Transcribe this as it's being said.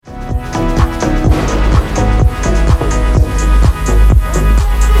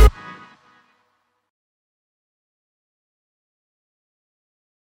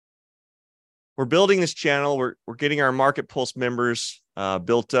we're building this channel. We're getting our Market Pulse members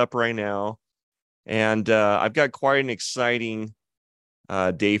built up right now. And I've got quite an exciting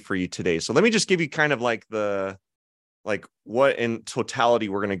day for you today. So let me just give you kind of like what in totality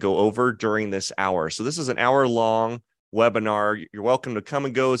we're going to go over during this hour. So this is an hour-long webinar. You're welcome to come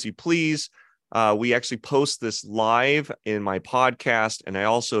and go as you please. We actually post this live in my podcast. And I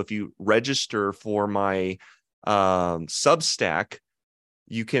also, if you register for my Substack,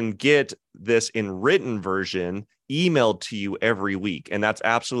 you can get this in written version emailed to you every week. And that's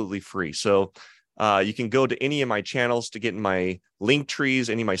absolutely free. So you can go to any of my channels to get in my link trees.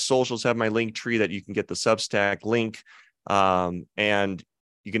 Any of my socials have my link tree that you can get the Substack link. And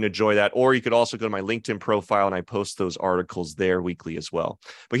you can enjoy that. Or you could also go to my LinkedIn profile and I post those articles there weekly as well.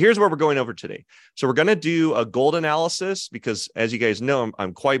 But here's what we're going over today. So we're going to do a gold analysis because, as you guys know,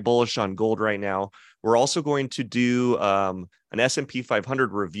 I'm quite bullish on gold right now. We're also going to do an S&P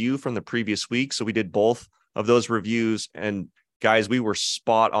 500 review from the previous week. So we did both of those reviews. And guys, we were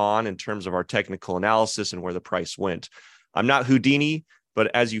spot on in terms of our technical analysis and where the price went. I'm not Houdini,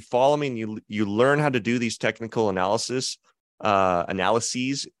 but as you follow me and you learn how to do these technical analyses,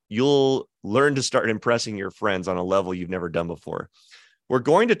 you'll learn to start impressing your friends on a level you've never done before. We're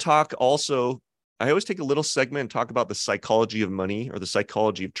going to talk also, I always take a little segment and talk about the psychology of money or the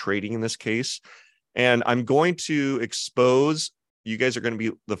psychology of trading in this case. And I'm going to expose, you guys are going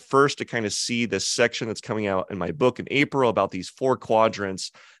to be the first to kind of see this section that's coming out in my book in April about these 4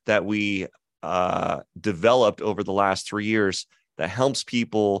 quadrants that we developed over the last 3 years that helps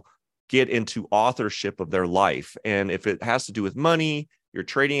people get into authorship of their life. And if it has to do with money, your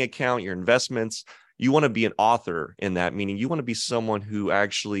trading account, your investments, you want to be an author in that, meaning you want to be someone who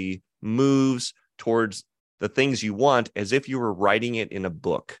actually moves towards the things you want as if you were writing it in a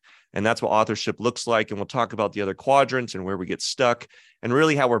book. And that's what authorship looks like. And we'll talk about the other quadrants and where we get stuck and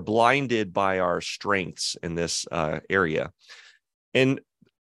really how we're blinded by our strengths in this area. And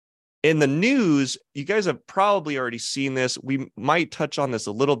in the news, you guys have probably already seen this. We might touch on this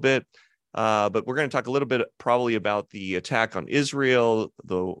a little bit, but we're going to talk a little bit probably about the attack on Israel,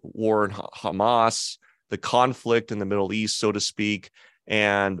 the war in Hamas, the conflict in the Middle East, so to speak,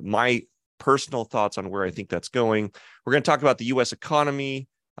 and my personal thoughts on where I think that's going. We're going to talk about the U.S. economy,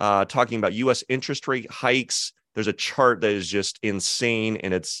 talking about U.S. interest rate hikes. There's a chart that is just insane,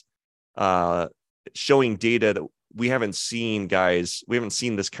 and it's showing data that we haven't seen, guys. We haven't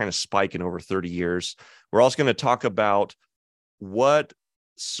seen this kind of spike in over 30 years. We're also going to talk about what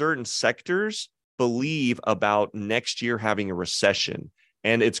certain sectors believe about next year having a recession.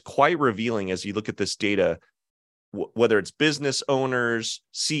 And it's quite revealing as you look at this data, whether it's business owners,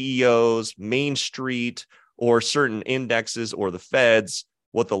 CEOs, Main Street, or certain indexes or the Feds,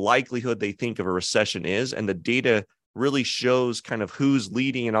 what the likelihood they think of a recession is. And the data really shows kind of who's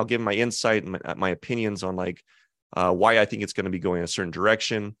leading. And I'll give my insight and my opinions on why I think it's going to be going in a certain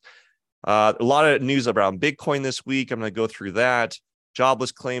direction. A lot of news around Bitcoin this week. I'm going to go through that.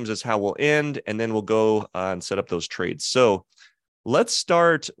 Jobless claims is how we'll end, and then we'll go and set up those trades. So let's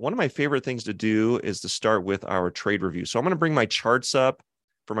start. One of my favorite things to do is to start with our trade review. So I'm going to bring my charts up.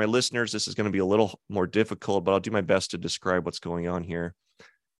 For my listeners, this is going to be a little more difficult, but I'll do my best to describe what's going on here.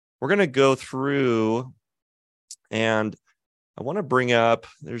 We're going to go through, and I want to bring up,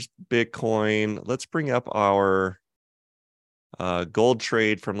 there's Bitcoin. Let's bring up our gold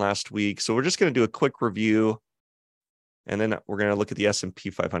trade from last week. So we're just going to do a quick review, and then we're going to look at the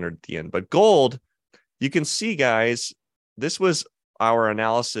S&P 500 at the end. But gold, you can see, guys, this was our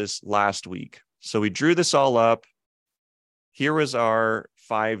analysis last week. So we drew this all up. Here was our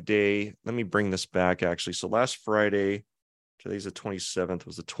 5-day. Let me bring this back, actually. So last Friday, today's the 27th,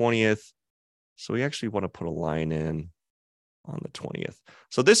 was the 20th. So we actually want to put a line in on the 20th.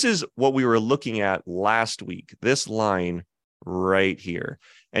 So this is what we were looking at last week, this line right here.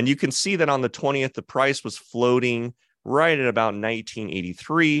 And you can see that on the 20th, the price was floating right at about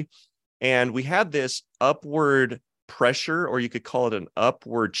 1983. And we had this upward pressure, or you could call it an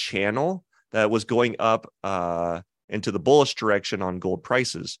upward channel that was going up into the bullish direction on gold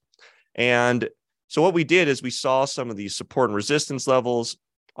prices. And so what we did is we saw some of these support and resistance levels,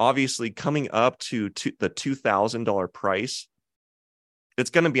 obviously coming up to the $2,000 price. It's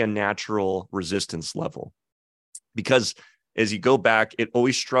going to be a natural resistance level because as you go back, it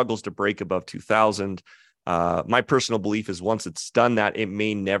always struggles to break above 2,000. My personal belief is once it's done that, it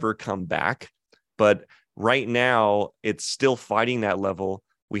may never come back. But right now, it's still fighting that level.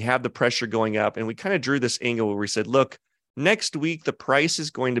 We have the pressure going up, and we kind of drew this angle where we said, look, next week, the price is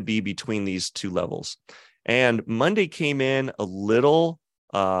going to be between these two levels. And Monday came in a little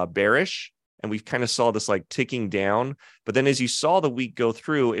bearish, and we kind of saw this like ticking down. But then as you saw the week go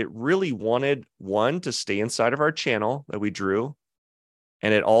through, it really wanted to stay inside of our channel that we drew.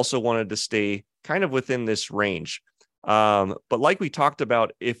 And it also wanted to stay kind of within this range. But like we talked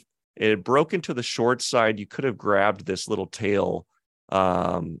about, if it broke into the short side, you could have grabbed this little tail.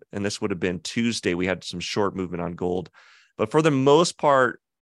 And this would have been Tuesday. We had some short movement on gold. But for the most part,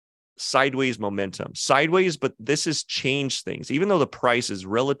 sideways momentum. Sideways, but this has changed things. Even though the price is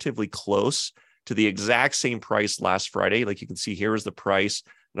relatively close to the exact same price last Friday, like you can see here is the price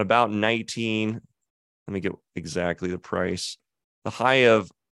at about 19. Let me get exactly the price. The high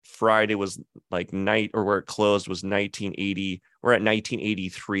of Friday was like where it closed was 1980. We're at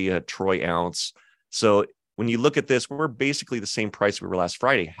 1983 a troy ounce. So when you look at this, we're basically the same price we were last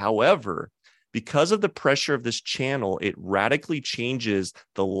Friday. However, because of the pressure of this channel, it radically changes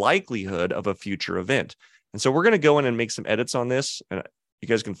the likelihood of a future event. And so we're going to go in and make some edits on this. And you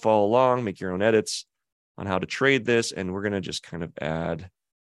guys can follow along, make your own edits on how to trade this. And we're going to just kind of we're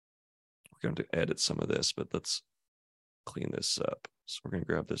going to edit some of this, but let's clean this up. So we're going to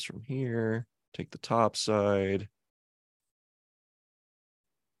grab this from here, take the top side.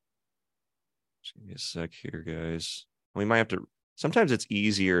 Just give me a sec here, guys. We might have to, sometimes it's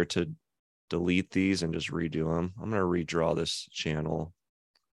easier to delete these and just redo them. I'm going to redraw this channel.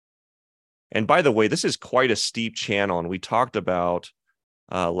 And by the way, this is quite a steep channel. And we talked about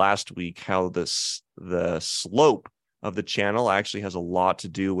last week how the slope of the channel actually has a lot to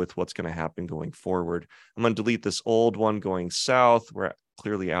do with what's going to happen going forward. I'm going to delete this old one going south. We're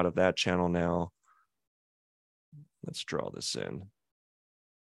clearly out of that channel now. Let's draw this in.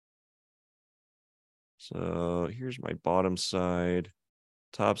 So here's my bottom side.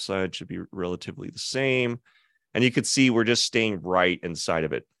 Top side should be relatively the same. And you can see we're just staying right inside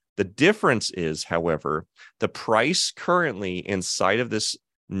of it. The difference is, however, the price currently inside of this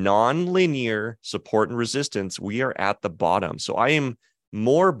non-linear support and resistance, we are at the bottom. So I am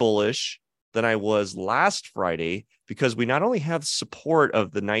more bullish than I was last Friday because we not only have support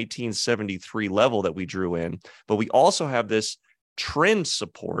of the 1973 level that we drew in, but we also have this trend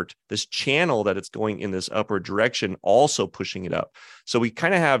support, this channel that it's going in this upward direction, also pushing it up. So we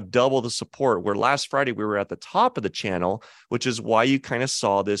kind of have double the support, where last Friday we were at the top of the channel, which is why you kind of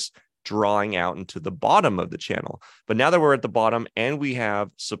saw this drawing out into the bottom of the channel. But now that we're at the bottom and we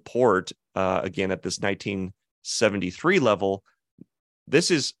have support again at this 1973 level,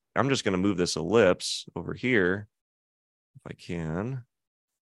 this is, I'm just going to move this ellipse over here if I can.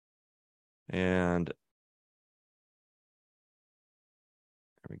 And there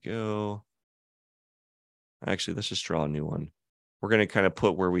we go. Actually, let's just draw a new one. We're going to kind of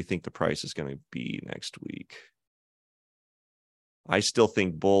put where we think the price is going to be next week. I still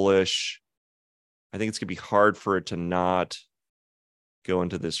think bullish. I think it's going to be hard for it to not go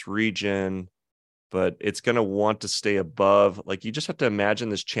into this region, but it's going to want to stay above. Like, you just have to imagine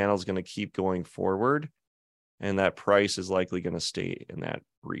this channel is going to keep going forward, and that price is likely going to stay in that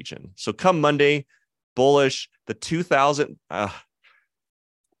region. So come Monday, bullish. The 2000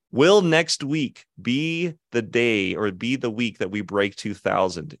 will next week be the day or be the week that we break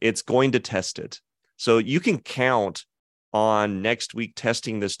 2000. It's going to test it. So you can count on next week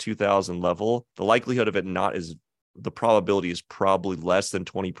testing this 2000 level. The likelihood of it not is, the probability is probably less than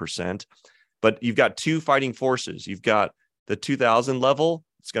 20%. But you've got two fighting forces. You've got the 2000 level.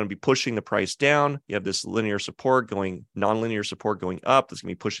 It's going to be pushing the price down. You have this linear support going, nonlinear support going up. That's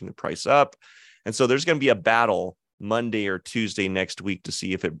going to be pushing the price up. And so there's going to be a battle Monday or Tuesday next week to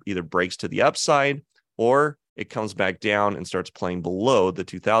see if it either breaks to the upside or it comes back down and starts playing below the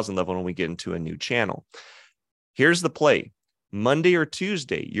 2000 level when we get into a new channel. Here's the play. Monday or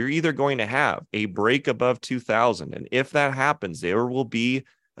Tuesday, you're either going to have a break above 2000. And if that happens, there will be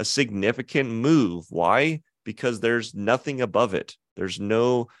a significant move. Why? Because there's nothing above it. There's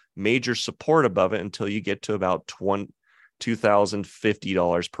no major support above it until you get to about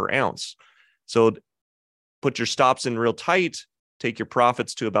 $2,050 per ounce. So put your stops in real tight, take your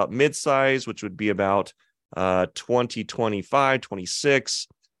profits to about mid-size, which would be about 20, 25, 26.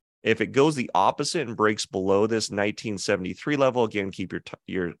 If it goes the opposite and breaks below this 1973 level, again, keep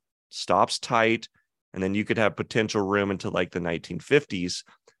your stops tight, and then you could have potential room into like the 1950s.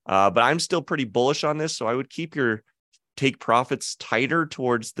 But I'm still pretty bullish on this, so I would take profits tighter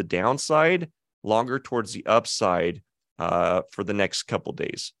towards the downside, longer towards the upside for the next couple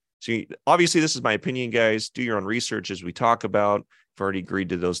days. So obviously, this is my opinion, guys. Do your own research as we talk about. I've already agreed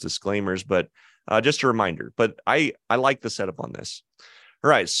to those disclaimers, but just a reminder. But I like the setup on this. All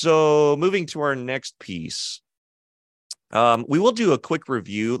right, so moving to our next piece. We will do a quick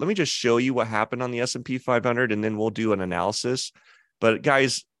review. Let me just show you what happened on the S&P 500, and then we'll do an analysis. But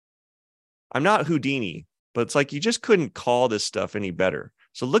guys, I'm not Houdini, but it's like you just couldn't call this stuff any better.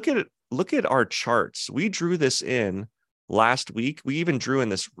 So look at it. Look at our charts. We drew this in last week. We even drew in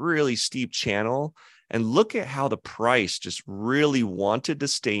this really steep channel, and look at how the price just really wanted to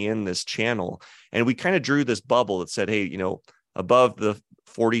stay in this channel. And we kind of drew this bubble that said, hey, above the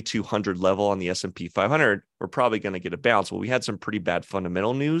 4,200 level on the S&P 500, we're probably going to get a bounce. Well, we had some pretty bad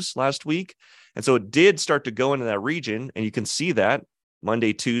fundamental news last week. And so it did start to go into that region. And you can see that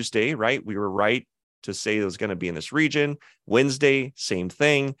Monday, Tuesday, right? We were right to say it was going to be in this region. Wednesday, same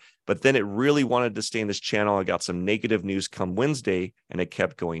thing. But then it really wanted to stay in this channel. I got some negative news come Wednesday, and it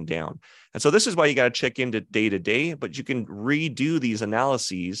kept going down. And so this is why you got to check into day to day, but you can redo these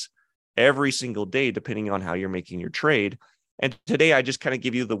analyses every single day, depending on how you're making your trade. And today I just kind of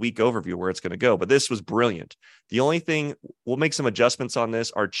give you the week overview where it's going to go, but this was brilliant. The only thing, we'll make some adjustments on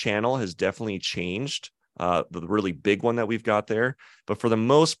this. Our channel has definitely changed, the really big one that we've got there. But for the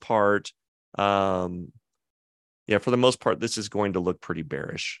most part, this is going to look pretty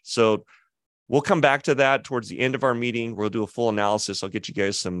bearish. So we'll come back to that towards the end of our meeting. We'll do a full analysis. I'll get you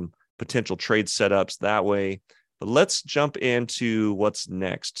guys some potential trade setups that way. But let's jump into what's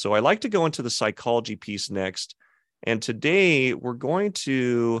next. So I like to go into the psychology piece next. And today we're going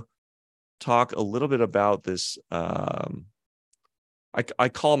to talk a little bit about this. I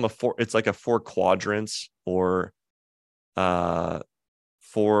call them it's like a 4 quadrants or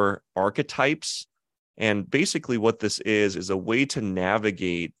 4 archetypes. And basically what this is a way to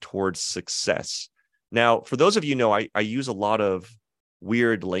navigate towards success. Now, for those of you know, I use a lot of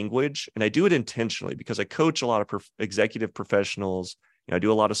weird language, and I do it intentionally because I coach a lot of executive professionals. I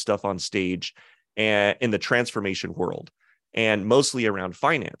do a lot of stuff on stage and in the transformation world, and mostly around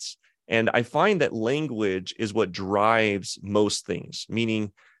finance. And I find that language is what drives most things,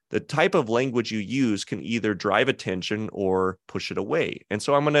 meaning the type of language you use can either drive attention or push it away. And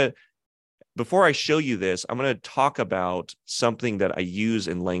so before I show you this, I'm going to talk about something that I use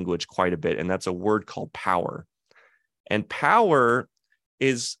in language quite a bit, and that's a word called power. And power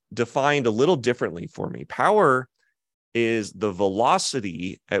is defined a little differently for me. Power is the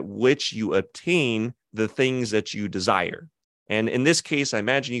velocity at which you obtain the things that you desire. And in this case, I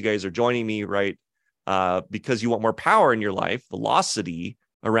imagine you guys are joining me, right? Because you want more power in your life, velocity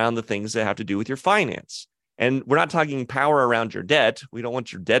around the things that have to do with your finance. And we're not talking power around your debt. We don't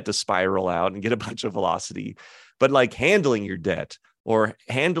want your debt to spiral out and get a bunch of velocity, but like handling your debt or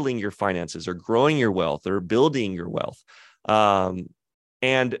handling your finances or growing your wealth or building your wealth.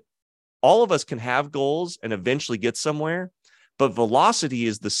 And all of us can have goals and eventually get somewhere, but velocity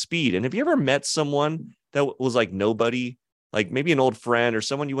is the speed. And have you ever met someone that was like nobody, like maybe an old friend or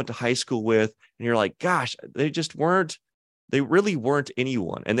someone you went to high school with, and you're like, gosh, they really weren't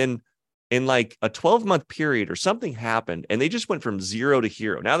anyone. And then in like a 12-month period or something happened and they just went from 0 to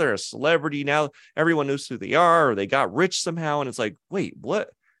hero. Now they're a celebrity. Now everyone knows who they are, or they got rich somehow. And it's like, wait, what?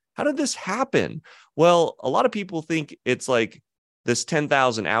 How did this happen? Well, a lot of people think it's like this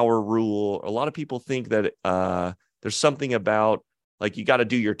 10,000 hour rule. A lot of people think that there's something about like you got to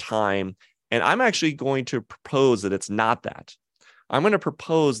do your time. And I'm actually going to propose that it's not that. I'm going to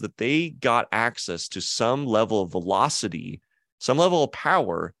propose that they got access to some level of velocity, some level of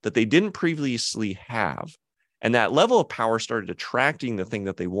power that they didn't previously have. And that level of power started attracting the thing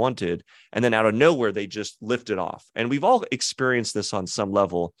that they wanted. And then out of nowhere, they just lifted off. And we've all experienced this on some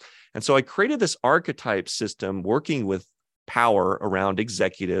level. And so I created this archetype system working with power around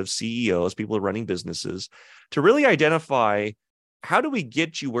executives, CEOs, people who are running businesses, to really identify how do we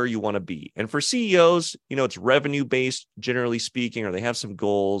get you where you want to be? And for CEOs, it's revenue-based, generally speaking, or they have some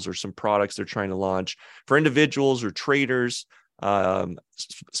goals or some products they're trying to launch. For individuals or traders,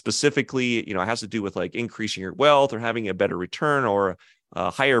 specifically, it has to do with like increasing your wealth or having a better return or a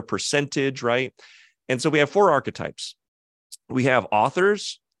higher percentage, right? And so we have 4 archetypes. We have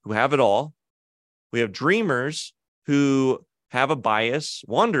authors who have it all. We have dreamers who have a bias,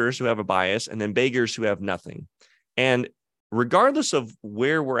 wanderers who have a bias, and then beggars who have nothing. And regardless of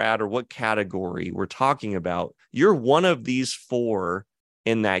where we're at or what category we're talking about, you're one of these 4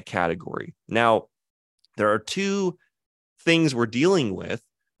 in that category. Now, there are 2 things we're dealing with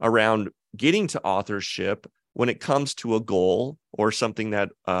around getting to authorship when it comes to a goal or something that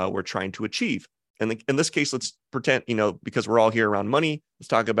we're trying to achieve. And in this case, let's pretend, because we're all here around money, let's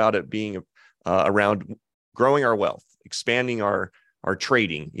talk about it being around growing our wealth, expanding our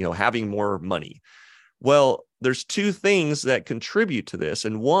trading, having more money. Well, there's 2 things that contribute to this.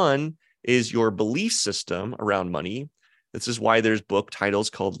 And one is your belief system around money. This is why there's book titles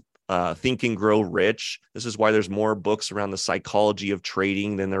called Think and Grow Rich. This is why there's more books around the psychology of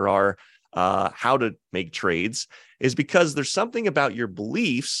trading than there are how to make trades, is because there's something about your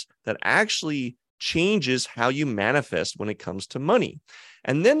beliefs that actually changes how you manifest when it comes to money.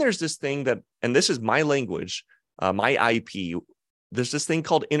 And then there's this thing that, and this is my language, my IP, there's this thing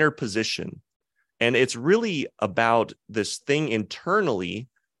called interposition. And it's really about this thing internally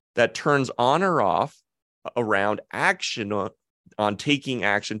that turns on or off around action on taking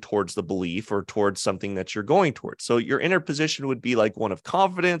action towards the belief or towards something that you're going towards. So your interposition would be like one of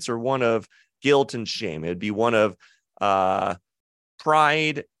confidence or one of guilt and shame. It'd be one of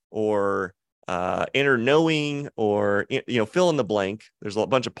pride or inner knowing, or, fill in the blank. There's a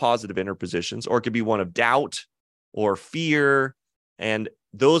bunch of positive interpositions, or it could be one of doubt or fear. And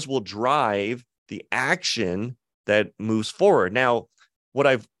those will drive the action that moves forward. Now, what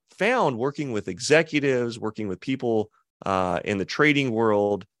I've found working with executives, working with people in the trading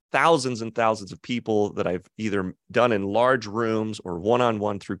world, thousands and thousands of people that I've either done in large rooms or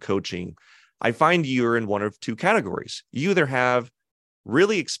one-on-one through coaching, I find you're in one of two categories. You either have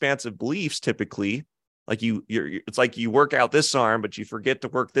really expansive beliefs, typically, like it's like you work out this arm, but you forget to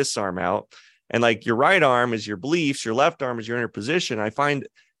work this arm out. And like your right arm is your beliefs, your left arm is your interposition. I find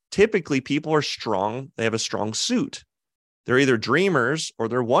typically people are strong. They have a strong suit. They're either dreamers or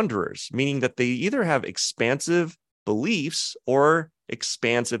they're wanderers, meaning that they either have expansive beliefs or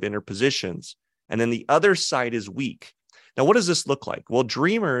expansive interpositions. And then the other side is weak. Now, what does this look like? Well,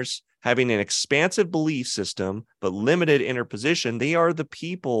 dreamers having an expansive belief system, but limited interposition, they are the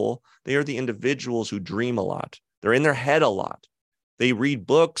people, they are the individuals who dream a lot. They're in their head a lot. They read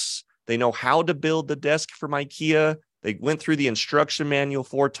books. They know how to build the desk from IKEA. They went through the instruction manual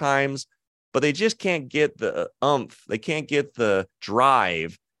 4 times, but they just can't get the oomph. They can't get the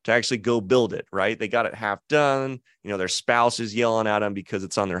drive to actually go build it, right? They got it half done. Their spouse is yelling at them because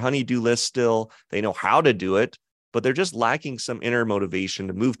it's on their honey-do list still. They know how to do it, but they're just lacking some inner motivation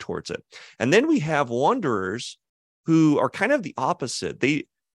to move towards it. And then we have wanderers who are kind of the opposite. They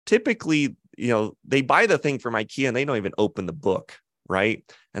typically, they buy the thing from IKEA and they don't even open the book, right?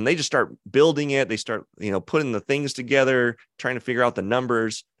 And they just start building it. They start, putting the things together, trying to figure out the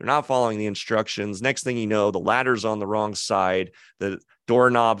numbers. They're not following the instructions. Next thing you know, the ladder's on the wrong side. The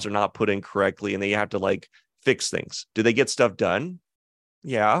doorknobs are not put in correctly, and they have to fix things. Do they get stuff done?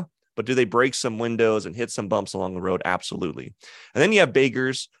 Yeah. But do they break some windows and hit some bumps along the road? Absolutely. And then you have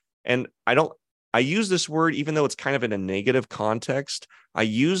beggars. And I use this word, even though it's kind of in a negative context, I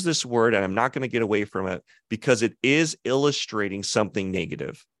use this word and I'm not going to get away from it because it is illustrating something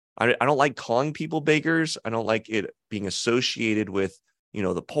negative. I don't like calling people beggars. I don't like it being associated with,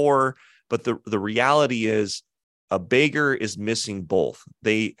 the poor. But the reality is a beggar is missing both.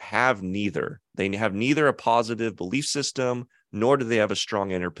 They have neither. They have neither a positive belief system, nor do they have a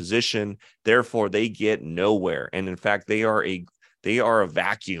strong interposition. Therefore, they get nowhere. And in fact, they are a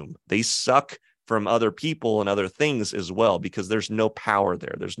vacuum. They suck from other people and other things as well, because there's no power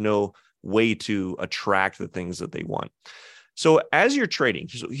there. There's no way to attract the things that they want. So as you're trading,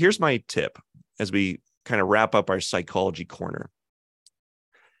 here's my tip as we kind of wrap up our psychology corner.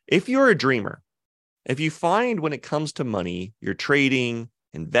 If you're a dreamer, if you find when it comes to money, you're trading,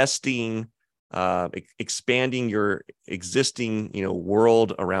 investing, expanding your existing,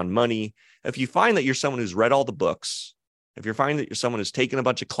 world around money. If you find that you're someone who's read all the books, if you're finding that you're someone who's taken a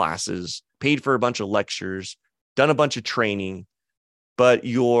bunch of classes, paid for a bunch of lectures, done a bunch of training, but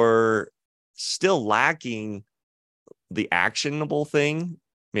you're still lacking the actionable thing,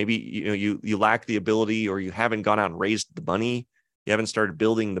 maybe you lack the ability, or you haven't gone out and raised the money, you haven't started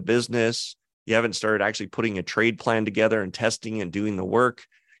building the business, you haven't started actually putting a trade plan together and testing and doing the work,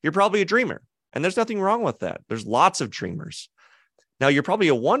 you're probably a dreamer. And there's nothing wrong with that. There's lots of dreamers. Now, you're probably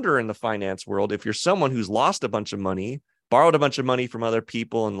a wanderer in the finance world if you're someone who's lost a bunch of money, borrowed a bunch of money from other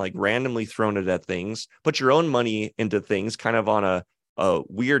people and randomly thrown it at things, put your own money into things kind of on a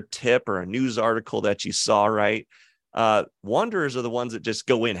weird tip or a news article that you saw, right? Wanderers are the ones that just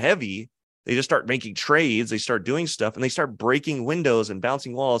go in heavy. They just start making trades. They start doing stuff and they start breaking windows and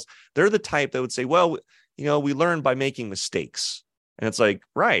bouncing walls. They're the type that would say, well, we learn by making mistakes. And it's like,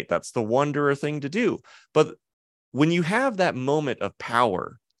 right, that's the wanderer thing to do. But when you have that moment of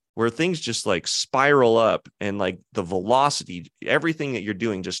power where things just spiral up and the velocity, everything that you're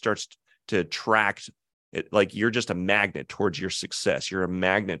doing just starts to attract it, you're just a magnet towards your success. You're a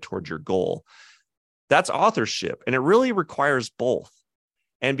magnet towards your goal. That's authorship. And it really requires both.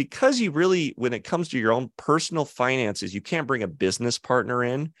 And because when it comes to your own personal finances, you can't bring a business partner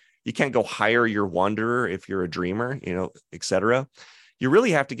in. You can't go hire your wanderer if you're a dreamer, et cetera. You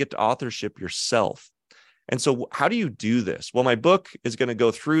really have to get to authorship yourself. And so how do you do this? Well, my book is going to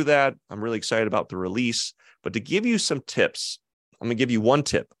go through that. I'm really excited about the release. But to give you some tips, I'm going to give you one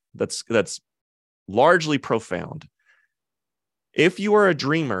tip. that's largely profound. If you are a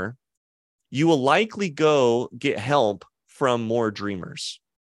dreamer, you will likely go get help from more dreamers.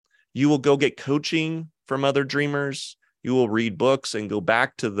 You will go get coaching from other dreamers. You will read books and go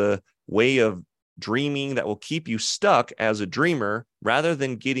back to the way of dreaming that will keep you stuck as a dreamer rather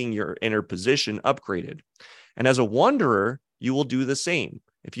than getting your inner position upgraded. And as a wanderer, you will do the same.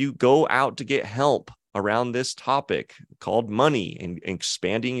 If you go out to get help around this topic called money and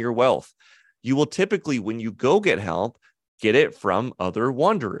expanding your wealth, you will typically, when you go get help, get it from other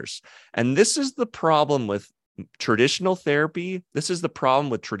wanderers. And this is the problem with traditional therapy. This is the problem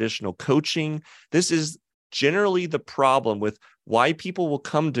with traditional coaching. This is generally the problem with why people will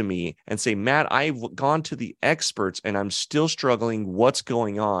come to me and say, Matt, I've gone to the experts and I'm still struggling. What's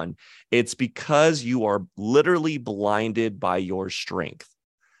going on? It's because you are literally blinded by your strength.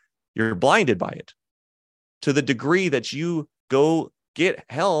 You're blinded by it to the degree that you go get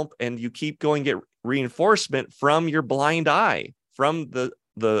help and you keep going get reinforcement from your blind eye, from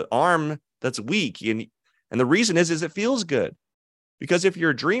the arm that's weak. And the reason is it feels good. Because if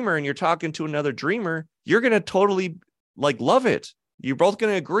you're a dreamer and you're talking to another dreamer, you're going to totally love it. You're both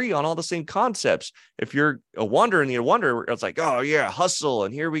going to agree on all the same concepts. If you're a wanderer and you're a wanderer, it's like, oh yeah, hustle.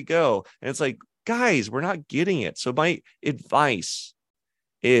 And here we go. And it's like, guys, we're not getting it. So my advice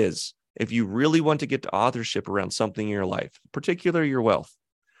is, if you really want to get to authorship around something in your life, particularly your wealth,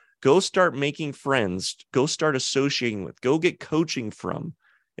 go start making friends, go start associating with, go get coaching from.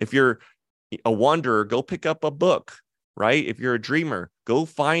 If you're a wanderer, go pick up a book. Right? If you're a dreamer, go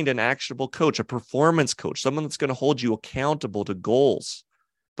find an actionable coach, a performance coach, someone that's going to hold you accountable to goals.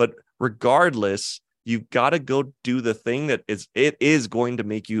 But regardless, you've got to go do the thing that is going to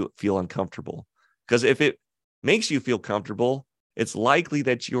make you feel uncomfortable. Because if it makes you feel comfortable, it's likely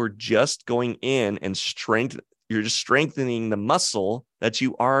that you're just going in and you're just strengthening the muscle that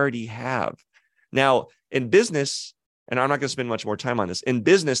you already have. Now, in business, and I'm not going to spend much more time on this, in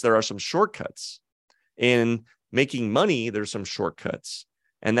business, there are some shortcuts. In making money, there's some shortcuts.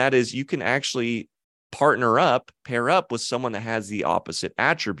 And that is, you can actually pair up with someone that has the opposite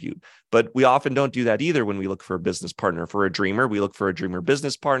attribute. But we often don't do that either when we look for a business partner. For a dreamer, we look for a dreamer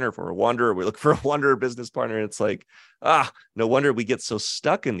business partner. For a wanderer, we look for a wanderer business partner. It's like, no wonder we get so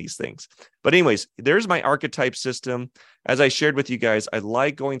stuck in these things. But anyways, there's my archetype system. As I shared with you guys, I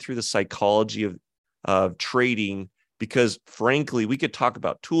like going through the psychology of trading, because frankly, we could talk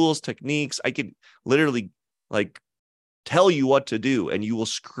about tools, techniques. I could literally tell you what to do, and you will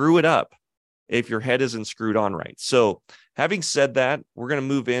screw it up if your head isn't screwed on right. So having said that, we're going to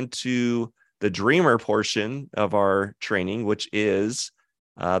move into the dreamer portion of our training, which is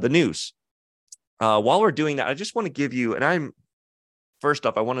the news. While we're doing that, I just want to give you, and first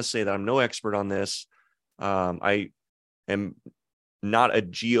off, I want to say that I'm no expert on this. I am not a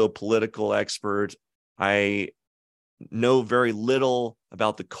geopolitical expert. I know very little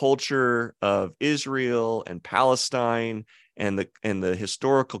about the culture of Israel and Palestine and the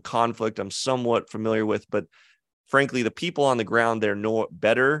historical conflict I'm somewhat familiar with, but frankly, the people on the ground there know it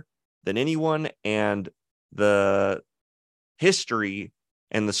better than anyone, and the history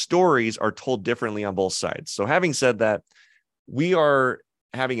and the stories are told differently on both sides. So having said that, we are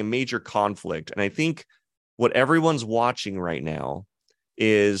having a major conflict, and I think what everyone's watching right now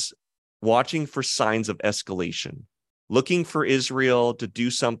is watching for signs of escalation. Looking for Israel to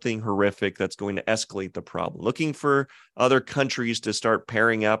do something horrific that's going to escalate the problem. Looking for other countries to start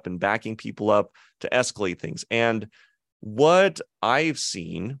pairing up and backing people up to escalate things. And what I've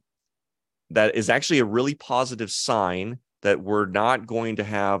seen that is actually a really positive sign that we're not going to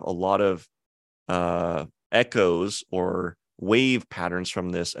have a lot of echoes or wave patterns from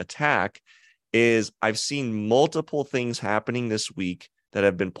this attack is I've seen multiple things happening this week that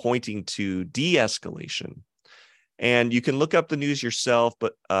have been pointing to de-escalation. And you can look up the news yourself,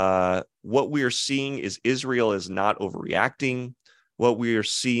 but what we are seeing is Israel is not overreacting. What we are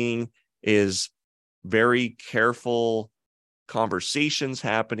seeing is very careful conversations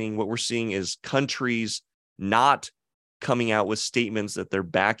happening. What we're seeing is countries not coming out with statements that they're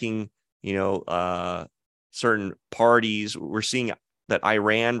backing, certain parties. We're seeing that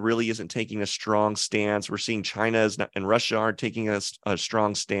Iran really isn't taking a strong stance. We're seeing China and Russia aren't taking a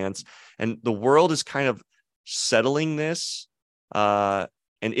strong stance. And the world is kind of settling this, and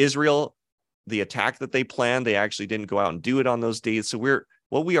Israel, the attack that they planned, they actually didn't go out and do it on those days. So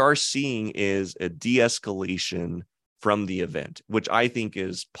what we are seeing is a de-escalation from the event, which I think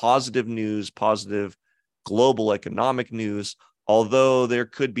is positive news, positive global economic news, although there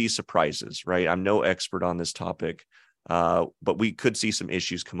could be surprises, right? I'm no expert on this topic, but we could see some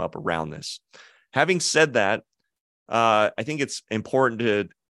issues come up around this. Having said that, I think it's important to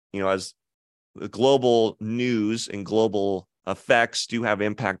as the global news and global effects do have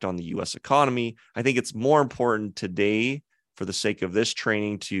impact on the U.S. economy, I think it's more important today, for the sake of this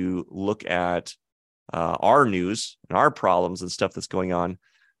training, to look at our news and our problems and stuff that's going on.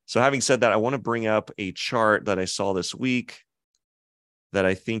 So having said that, I want to bring up a chart that I saw this week that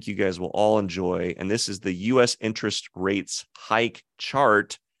I think you guys will all enjoy. And this is the U.S. interest rates hike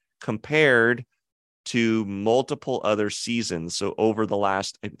chart compared to multiple other seasons. So over the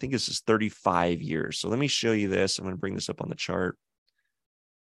last, I think this is 35 years. So let me show you this. I'm going to bring this up on the chart,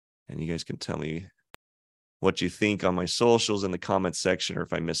 and you guys can tell me what you think on my socials in the comment section, or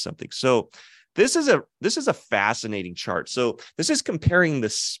if I missed something. So this is a fascinating chart. So this is comparing the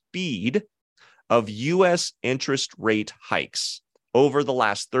speed of U.S. interest rate hikes over the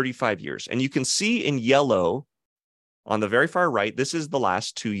last 35 years. And you can see in yellow on the very far right, this is the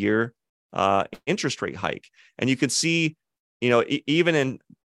last 2-year interest rate hike. And you can see, even in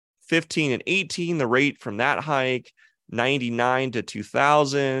 15 and 18, the rate from that hike, 99 to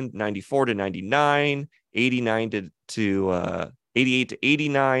 2000, 94 to 99, 89 to 88 to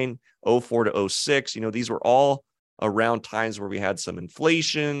 89, 04 to 06. These were all around times where we had some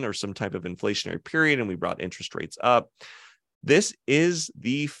inflation or some type of inflationary period, and we brought interest rates up. This is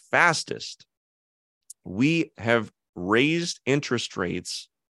the fastest we have raised interest rates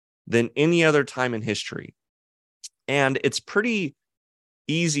than any other time in history. And it's pretty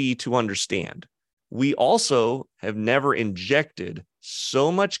easy to understand. We also have never injected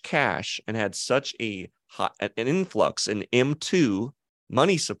so much cash and had such an influx in M2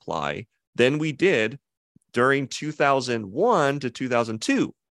 money supply than we did during 2001 to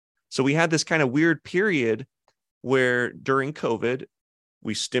 2002. So we had this kind of weird period where during COVID,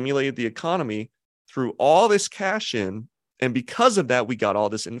 we stimulated the economy through all this cash in. And because of that, we got all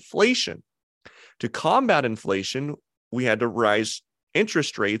this inflation. To combat inflation, we had to rise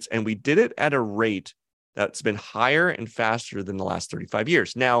interest rates, and we did it at a rate that's been higher and faster than the last 35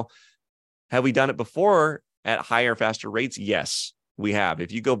 years. Now, have we done it before at higher, faster rates? Yes, we have.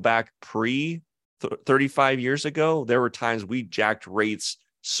 If you go back 35 years ago, there were times we jacked rates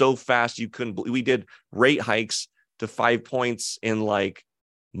so fast you couldn't believe. We did rate hikes to 5 points in like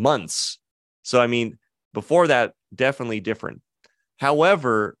months. So, before that, definitely different.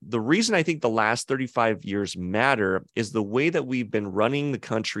 However, the reason I think the last 35 years matter is the way that we've been running the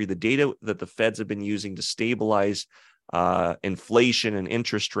country, the data that the Feds have been using to stabilize inflation and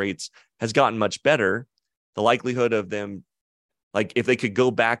interest rates has gotten much better. The likelihood of them, like if they could go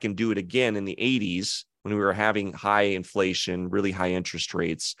back and do it again in the 80s when we were having high inflation, really high interest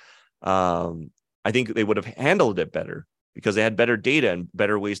rates, I think they would have handled it better because they had better data and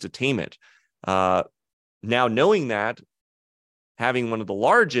better ways to tame it. Now, knowing that, having one of the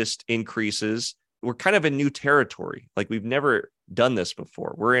largest increases, we're kind of in new territory. Like we've never done this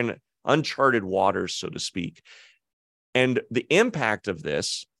before. We're in uncharted waters, so to speak. And the impact of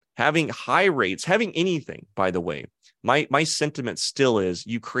this, having high rates, having anything, by the way, my sentiment still is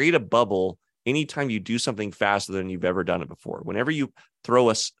you create a bubble anytime you do something faster than you've ever done it before. Whenever you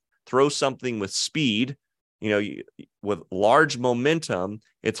throw something with speed, with large momentum,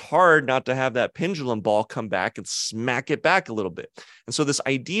 it's hard not to have that pendulum ball come back and smack it back a little bit. And so this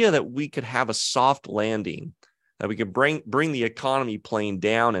idea that we could have a soft landing, that we could bring the economy plane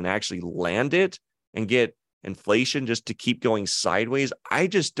down and actually land it and get inflation just to keep going sideways, I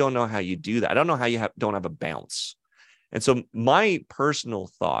just don't know how you do that. I don't know how you don't have a bounce. And so my personal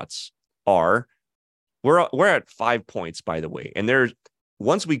thoughts are, we're at 5 points, by the way. And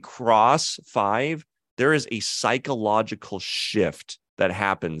once we cross 5, there is a psychological shift that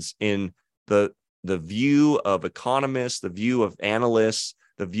happens in the view of economists, the view of analysts,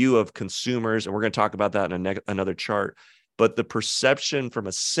 the view of consumers. And we're going to talk about that in another chart. But the perception from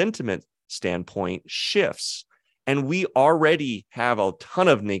a sentiment standpoint shifts. And we already have a ton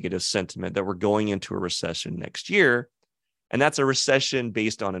of negative sentiment that we're going into a recession next year. And that's a recession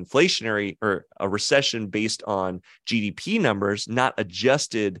based on inflationary, or a recession based on GDP numbers, not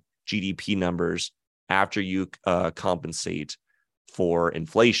adjusted GDP numbers after you compensate for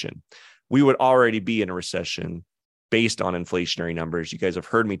inflation. We would already be in a recession based on inflationary numbers. You guys have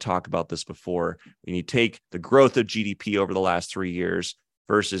heard me talk about this before. When you take the growth of GDP over the last 3 years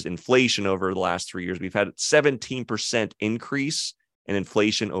versus inflation over the last 3 years, we've had 17% increase in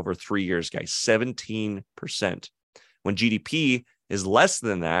inflation over 3 years, guys, 17%. When GDP is less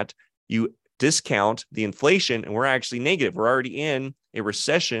than that, you discount the inflation and we're actually negative. We're already in a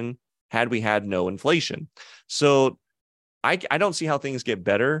recession had we had no inflation. So I don't see how things get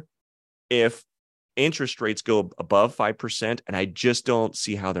better if interest rates go above 5%, and I just don't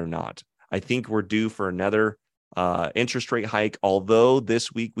see how they're not. I think we're due for another interest rate hike. Although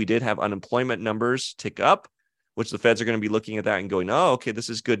this week we did have unemployment numbers tick up, which the Feds are going to be looking at that and going, oh, okay, this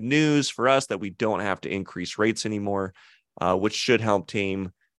is good news for us that we don't have to increase rates anymore, which should help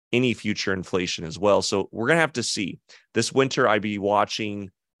tame any future inflation as well. So we're going to have to see. This winter, I'd be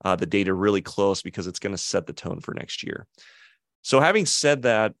watching the data really close because it's going to set the tone for next year. So having said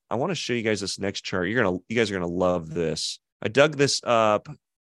that, I want to show you guys this next chart. You guys are going to love this. I dug this up,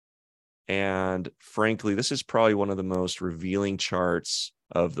 and frankly, this is probably one of the most revealing charts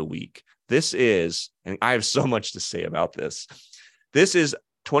of the week. This is, and I have so much to say about this. This is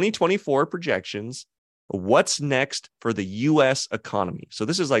 2024 projections. What's next for the U.S. economy? So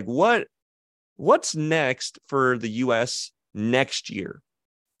this is like what's next for the U.S. next year?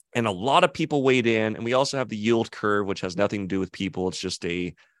 And a lot of people weighed in, and we also have the yield curve, which has nothing to do with people. It's just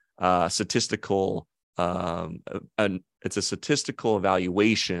a statistical, it's a statistical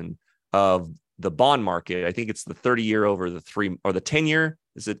evaluation of the bond market. I think it's the 30-year over the 3 or the 10-year.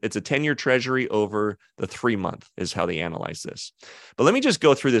 It's a 10-year treasury over the 3-month is how they analyze this. But let me just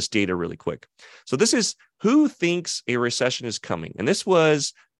go through this data really quick. So this is who thinks a recession is coming. And this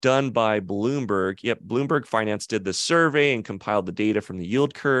was done by Bloomberg. Yep, Bloomberg Finance did the survey and compiled the data from the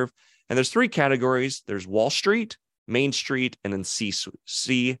yield curve. And there's 3 categories. There's Wall Street, Main Street, and then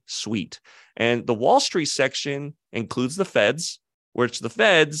C-suite. And the Wall Street section includes the Feds, which the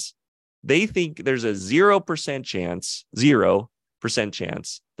Feds, they think there's a 0% chance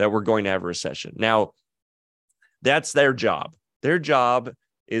that we're going to have a recession. Now, that's their job. Their job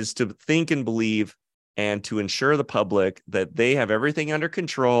is to think and believe and to ensure the public that they have everything under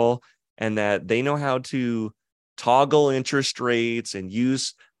control and that they know how to toggle interest rates and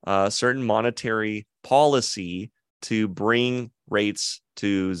use certain monetary policy to bring rates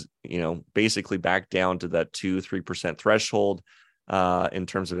to, basically back down to that 2-3% threshold in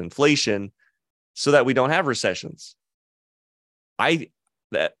terms of inflation so that we don't have recessions. I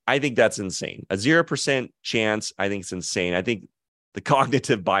think that's insane. A 0% chance, I think it's insane. I think the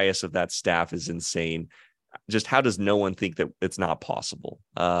cognitive bias of that staff is insane. Just how does no one think that it's not possible?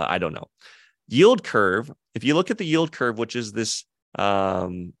 I don't know. Yield curve. If you look at the yield curve, which is this,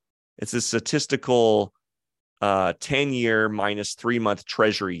 it's a statistical 10-year minus 3-month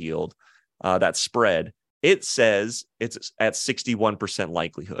treasury yield, that spread, it says it's at 61%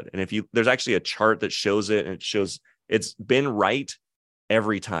 likelihood. And there's actually a chart that shows it, and it shows it's been right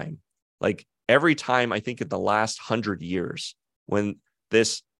every time. Like every time, I think in the last 100 years, when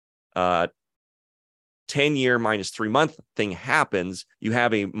this 10-year minus 3-month thing happens, you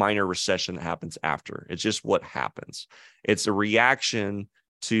have a minor recession that happens after. It's just what happens. It's a reaction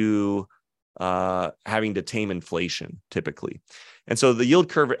to having to tame inflation typically. And so the yield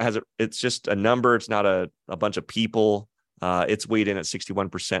curve it's just a number. It's not a bunch of people. It's weighed in at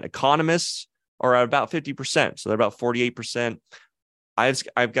 61%. Economists are at about 50%. So they're about 48%.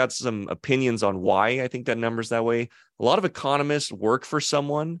 I've got some opinions on why I think that number's that way. A lot of economists work for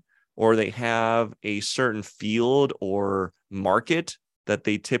someone, or they have a certain field or market that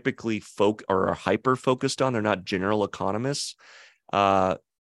they typically are hyper focused on. They're not general economists.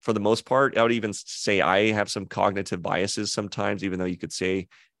 For the most part, I would even say I have some cognitive biases sometimes, even though you could say,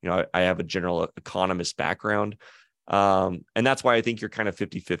 I have a general economist background. And that's why I think you're kind of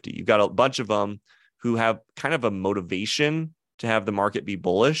 50-50. You've got a bunch of them who have kind of a motivation to have the market be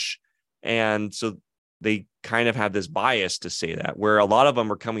bullish. And so they kind of have this bias to say that, where a lot of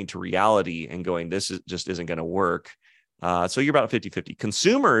them are coming to reality and going, this just isn't going to work. So you're about 50-50.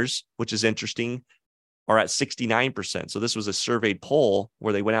 Consumers, which is interesting, are at 69%. So this was a surveyed poll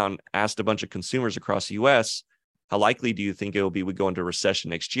where they went out and asked a bunch of consumers across the US, how likely do you think it will be we go into a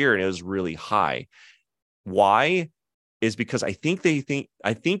recession next year? And it was really high. Why? Is because I think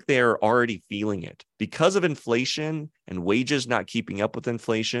they're already feeling it because of inflation and wages not keeping up with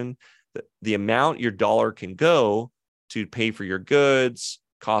inflation. The amount your dollar can go to pay for your goods,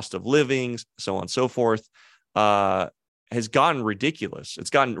 cost of living, so on and so forth, has gotten ridiculous. It's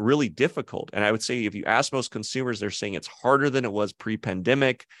gotten really difficult. And I would say if you ask most consumers, they're saying it's harder than it was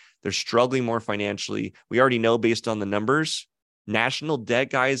pre-pandemic. They're struggling more financially. We already know based on the numbers, national debt,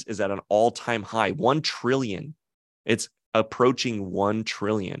 guys, is at an all-time high, 1 trillion. It's approaching 1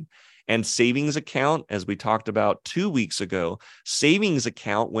 trillion. And savings account, as we talked about 2 weeks ago, savings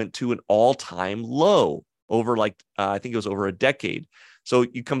account went to an all-time low over I think it was over a decade. So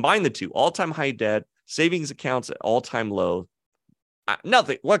you combine the two, all-time high debt, savings accounts at all-time low.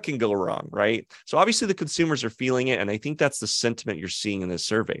 Nothing, what can go wrong, right? So obviously the consumers are feeling it. And I think that's the sentiment you're seeing in this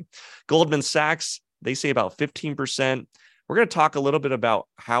survey. Goldman Sachs, they say about 15%. We're going to talk a little bit about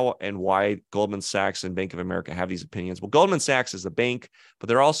how and why Goldman Sachs and Bank of America have these opinions. Well, Goldman Sachs is a bank, but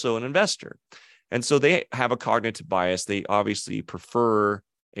they're also an investor. And so they have a cognitive bias. They obviously prefer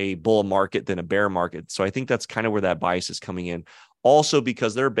a bull market than a bear market. So I think that's kind of where that bias is coming in. Also,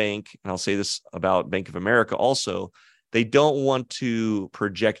 because their bank, and I'll say this about Bank of America also, they don't want to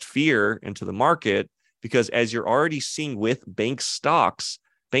project fear into the market, because as you're already seeing with bank stocks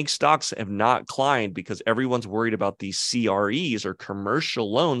have not climbed because everyone's worried about these CREs, or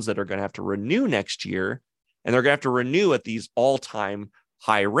commercial loans, that are going to have to renew next year. And they're going to have to renew at these all-time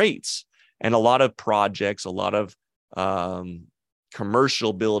high rates. And a lot of projects, a lot of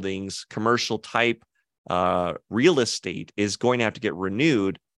commercial buildings, commercial type real estate is going to have to get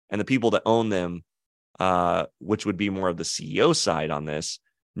renewed. And the people that own them, which would be more of the CEO side on this,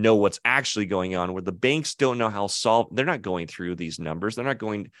 know what's actually going on, where the banks don't know how they're not going through these numbers. They're not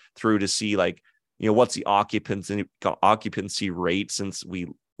going through to see, like, what's the occupancy rate since we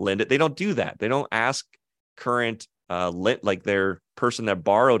lend it. They don't do that. They don't ask current like their person that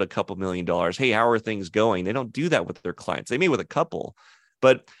borrowed a couple $1 million, hey, how are things going? They don't do that with their clients. They may with a couple,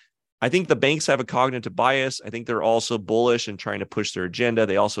 but I think the banks have a cognitive bias. I think they're also bullish and trying to push their agenda.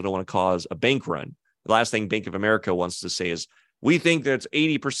 They also don't want to cause a bank run. The last thing Bank of America wants to say is, we think that's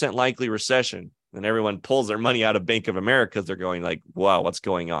 80% likely recession. And everyone pulls their money out of Bank of America because they're going like, wow, what's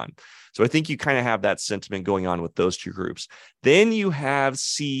going on? So I think you kind of have that sentiment going on with those two groups. Then you have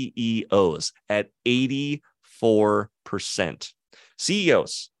CEOs at 84%.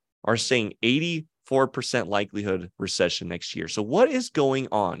 CEOs are saying 84% likelihood recession next year. So what is going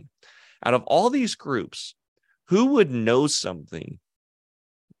on? Out of all these groups, who would know something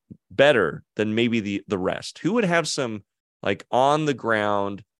better than maybe the rest? Who would have some like on the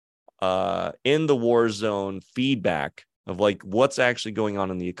ground, in the war zone feedback of like what's actually going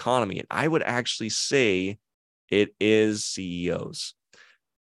on in the economy? And I would actually say it is CEOs.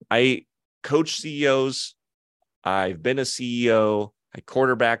 I coach CEOs. I've been a CEO. I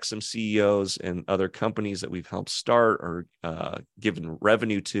quarterback some CEOs and other companies that we've helped start or given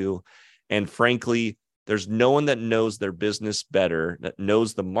revenue to. And frankly, there's no one that knows their business better, that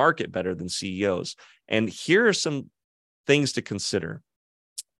knows the market better than CEOs. And here are some things to consider.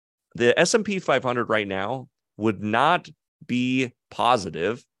 The S&P 500 right now would not be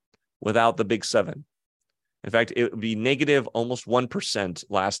positive without the big seven. In fact, it would be negative almost 1%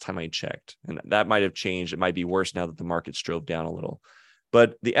 last time I checked. And that might have changed. It might be worse now that the market's drove down a little.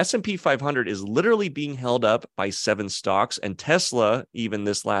 But the S&P 500 is literally being held up by 7 stocks. And Tesla, even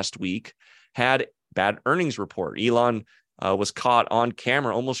this last week, had bad earnings report. Elon was caught on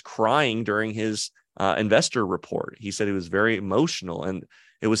camera almost crying during his investor report. He said it was very emotional, and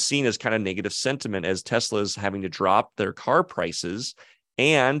it was seen as kind of negative sentiment as Tesla is having to drop their car prices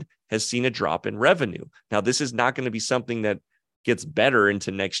and has seen a drop in revenue. Now, this is not going to be something that gets better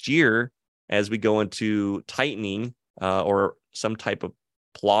into next year as we go into tightening or some type of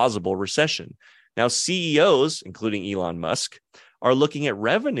plausible recession. Now, CEOs, including Elon Musk, are looking at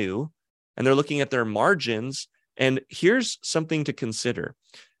revenue and they're looking at their margins. And here's something to consider.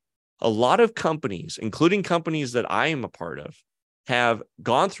 A lot of companies, including companies that I am a part of, have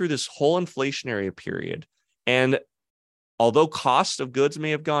gone through this whole inflationary period. And although cost of goods may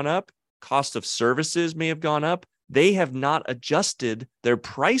have gone up, cost of services may have gone up, they have not adjusted their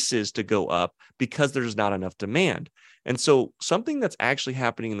prices to go up because there's not enough demand. And so something that's actually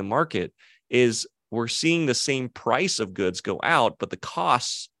happening in the market is we're seeing the same price of goods go out, but the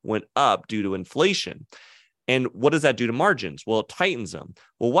costs went up due to inflation. And what does that do to margins? Well, it tightens them.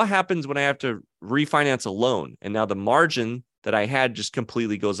 Well, what happens when I have to refinance a loan and now the margin that I had just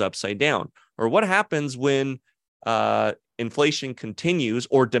completely goes upside down? Or what happens when inflation continues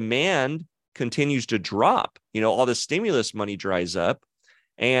or demand continues to drop? All the stimulus money dries up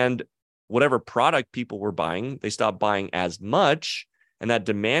and whatever product people were buying, they stop buying as much and that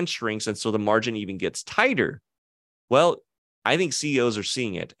demand shrinks. And so the margin even gets tighter. Well, I think CEOs are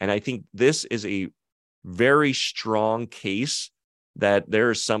seeing it. And I think this is a very strong case that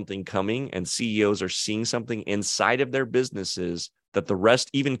there is something coming and CEOs are seeing something inside of their businesses that the rest,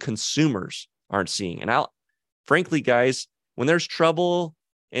 even consumers, aren't seeing. And frankly, guys, when there's trouble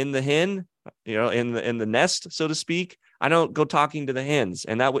in the hen, in the nest, so to speak, I don't go talking to the hens.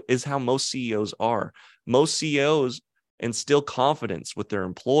 And that is how most CEOs are. Most CEOs instill confidence with their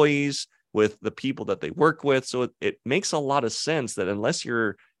employees, with the people that they work with. So it makes a lot of sense that unless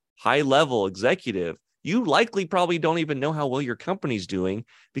you're high-level executive, you likely probably don't even know how well your company's doing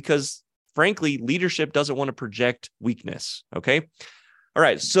because, frankly, leadership doesn't want to project weakness, okay? All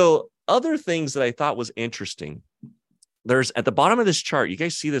right, so other things that I thought was interesting. There's at the bottom of this chart, you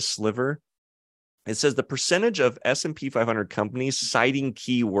guys see this sliver? It says the percentage of S&P 500 companies citing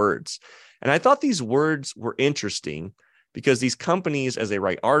keywords. And I thought these words were interesting because these companies, as they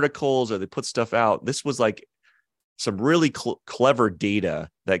write articles or they put stuff out, this was like some really clever data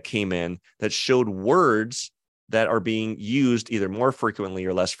that came in that showed words that are being used either more frequently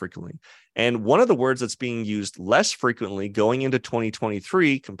or less frequently. And one of the words that's being used less frequently going into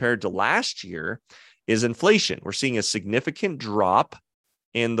 2023 compared to last year is inflation. We're seeing a significant drop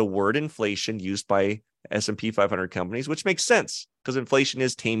in the word inflation used by S&P 500 companies, which makes sense because inflation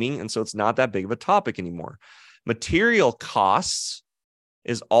is taming. And so it's not that big of a topic anymore. Material costs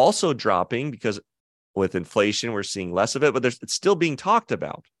is also dropping because with inflation, we're seeing less of it, but it's still being talked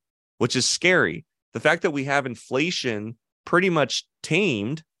about, which is scary. The fact that we have inflation pretty much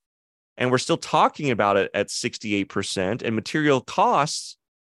tamed and we're still talking about it at 68%, and material costs,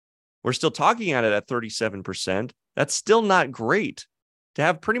 we're still talking at it at 37%. That's still not great. To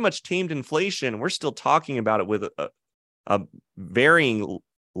have pretty much tamed inflation, we're still talking about it with a varying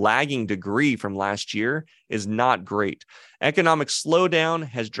lagging degree from last year is not great. Economic slowdown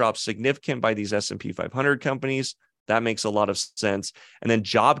has dropped significant by these S&P 500 companies. That makes a lot of sense. And then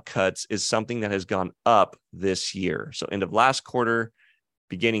job cuts is something that has gone up this year. So end of last quarter,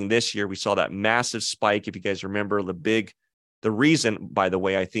 beginning this year, we saw that massive spike. If you guys remember the reason, by the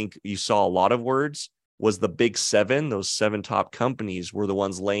way, I think you saw a lot of words was the big seven. Those 7 top companies were the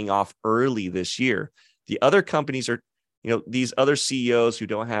ones laying off early this year. The other companies are, these other CEOs who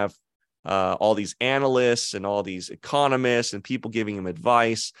don't have all these analysts and all these economists and people giving them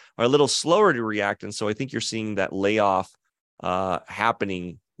advice are a little slower to react. And so I think you're seeing that layoff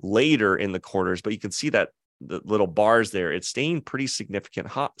happening later in the quarters, but you can see that the little bars there, it's staying pretty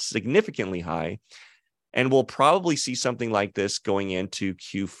significantly high. And we'll probably see something like this going into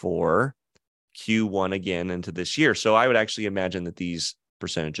Q4, Q1 again into this year. So I would actually imagine that these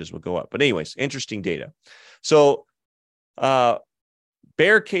percentages will go up. But anyways, interesting data. So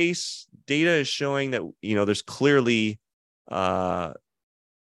bear case data is showing that, there's clearly a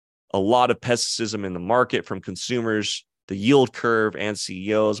lot of pessimism in the market from consumers, the yield curve, and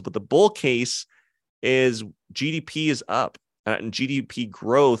CEOs. But the bull case is GDP is up, and GDP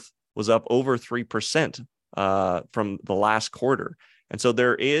growth was up over 3% from the last quarter. And so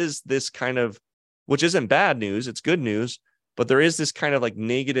there is this kind of, which isn't bad news, it's good news, but there is this kind of like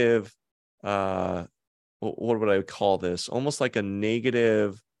negative, what would I call this? Almost like a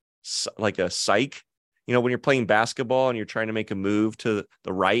negative, like a psych. When you're playing basketball and you're trying to make a move to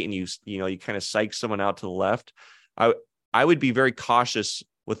the right and you kind of psych someone out to the left. I would be very cautious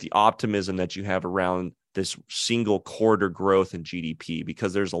with the optimism that you have around this single quarter growth in GDP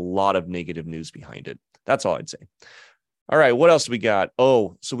because there's a lot of negative news behind it. That's all I'd say. All right, what else we got?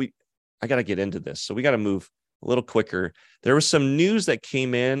 I got to get into this. So we got to move a little quicker. There was some news that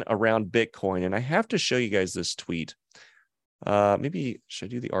came in around Bitcoin, and I have to show you guys this tweet. Maybe should I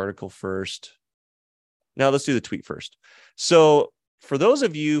do the article first? No, let's do the tweet first. So for those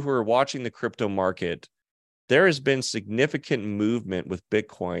of you who are watching the crypto market, there has been significant movement with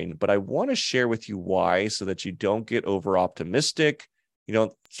Bitcoin, but I want to share with you why so that you don't get over optimistic. You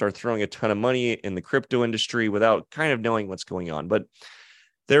don't start throwing a ton of money in the crypto industry without kind of knowing what's going on. But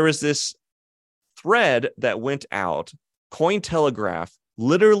there was this thread that went out. Cointelegraph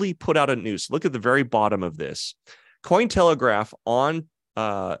literally put out a news. Look at the very bottom of this. Cointelegraph on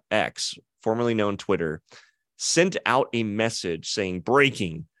X, formerly known Twitter, sent out a message saying,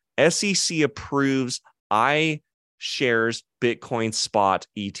 breaking, SEC approves iShares Bitcoin spot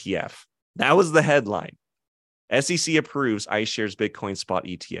ETF. That was the headline. SEC approves iShares Bitcoin spot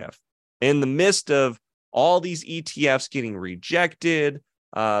ETF. In the midst of all these ETFs getting rejected,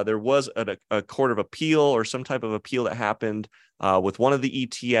 there was a court of appeal or some type of appeal that happened with one of the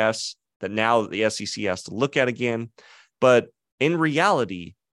ETFs that now the SEC has to look at again. But in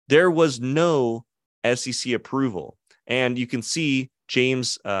reality, there was no SEC approval. And you can see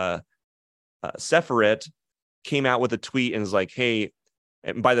James Seferet came out with a tweet and is like, hey,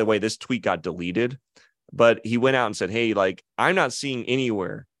 and by the way, this tweet got deleted, but he went out and said, hey, like, I'm not seeing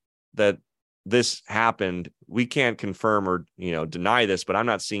anywhere that this happened. We can't confirm or, deny this, but I'm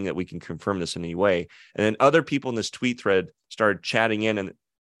not seeing that we can confirm this in any way. And then other people in this tweet thread started chatting in and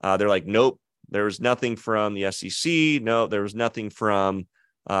they're like, nope, there was nothing from the SEC. No, there was nothing from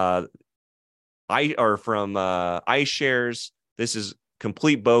iShares. This is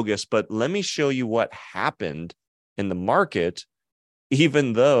complete bogus. But let me show you what happened in the market,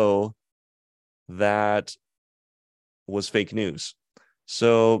 even though that was fake news.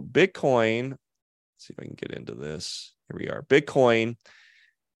 So Bitcoin, let's see if I can get into this. Here we are. Bitcoin.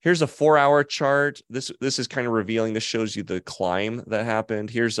 Here's a 4-hour chart. This is kind of revealing. This shows you the climb that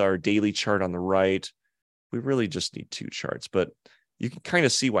happened. Here's our daily chart on the right. We really just need 2 charts, but you can kind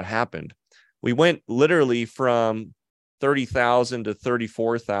of see what happened. We went literally from 30,000 to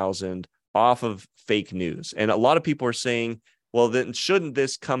 34,000 off of fake news. And a lot of people are saying, well, then shouldn't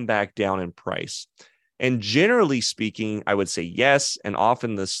this come back down in price? And generally speaking, I would say yes. And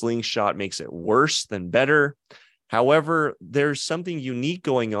often the slingshot makes it worse than better. However, there's something unique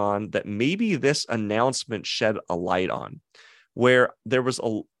going on that maybe this announcement shed a light on, where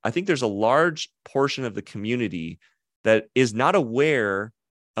I think there's a large portion of the community that is not aware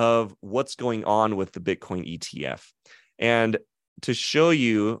of what's going on with the Bitcoin ETF. And to show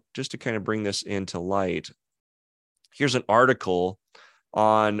you, just to kind of bring this into light, here's an article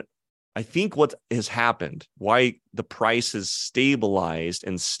on, I think, what has happened, why the price has stabilized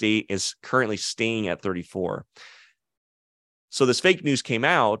and is currently staying at 34. So this fake news came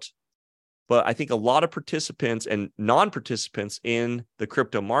out, but I think a lot of participants and non-participants in the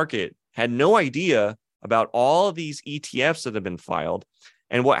crypto market had no idea about all of these ETFs that have been filed.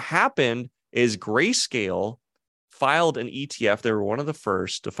 And what happened is Grayscale filed an ETF. They were one of the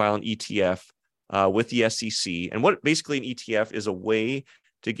first to file an ETF with the SEC. And what basically an ETF is a way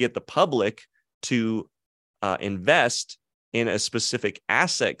to get the public to invest in a specific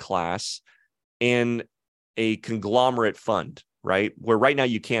asset class in a conglomerate fund, right? Where right now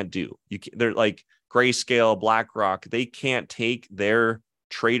you can't do. They're like Grayscale, BlackRock, they can't take their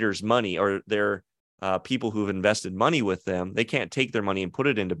traders' money or their people who've invested money with them. They can't take their money and put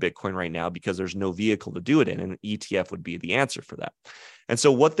it into Bitcoin right now because there's no vehicle to do it in. And an ETF would be the answer for that. And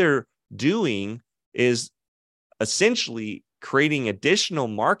so what they're doing is essentially creating additional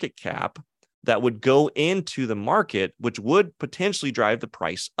market cap that would go into the market, which would potentially drive the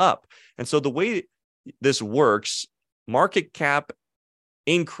price up. And so the way this works, market cap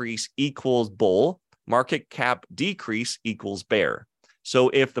increase equals bull, market cap decrease equals bear. So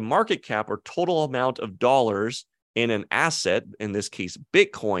if the market cap or total amount of dollars in an asset, in this case,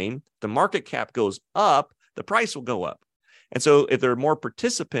 Bitcoin, the market cap goes up, the price will go up. And so if there are more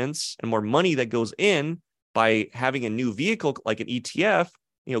participants and more money that goes in by having a new vehicle like an ETF,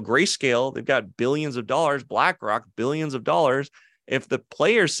 Grayscale, they've got billions of dollars, BlackRock, billions of dollars. If the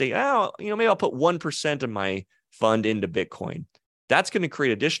players say, maybe I'll put 1% of my fund into Bitcoin, that's going to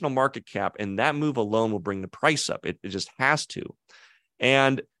create additional market cap. And that move alone will bring the price up. It just has to.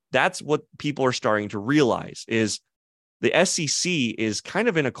 And that's what people are starting to realize is the SEC is kind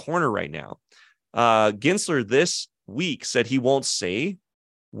of in a corner right now. Gensler this week said he won't say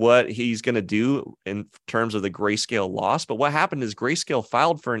what he's going to do in terms of the Grayscale loss. But what happened is Grayscale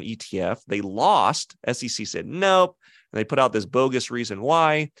filed for an ETF. They lost. SEC said nope. And they put out this bogus reason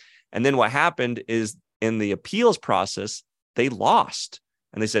why. And then what happened is in the appeals process, they lost.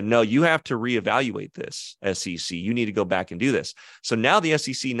 And they said, no, you have to reevaluate this, SEC. You need to go back and do this. So now the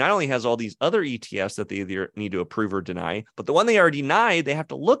SEC not only has all these other ETFs that they either need to approve or deny, but the one they already denied, they have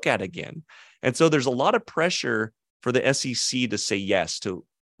to look at again. And so there's a lot of pressure for the SEC to say yes to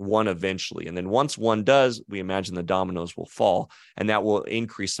one eventually. And then once one does, we imagine the dominoes will fall and that will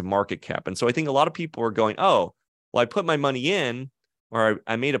increase the market cap. And so I think a lot of people are going, oh, well, I put my money in or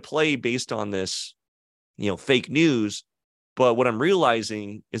I made a play based on this, fake news. But what I'm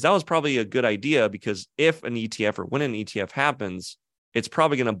realizing is that was probably a good idea because if an ETF or when an ETF happens, it's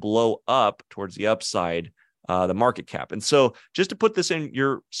probably going to blow up towards the upside, the market cap. And so just to put this in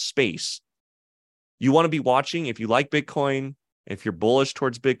your space, you want to be watching if you like Bitcoin, if you're bullish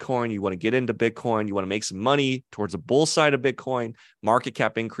towards Bitcoin, you want to get into Bitcoin, you want to make some money towards the bull side of Bitcoin, market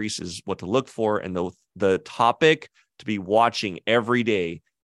cap increase is what to look for. And the topic to be watching every day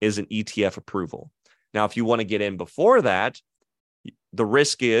is an ETF approval. Now, if you want to get in before that, the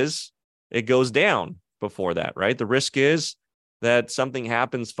risk is it goes down before that, right? The risk is that something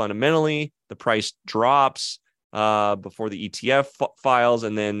happens fundamentally, the price drops before the ETF files,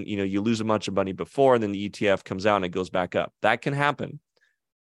 and then you lose a bunch of money before, and then the ETF comes out and it goes back up. That can happen.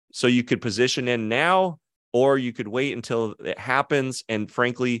 So you could position in now, or you could wait until it happens. And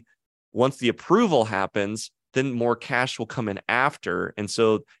frankly, once the approval happens, then more cash will come in after. And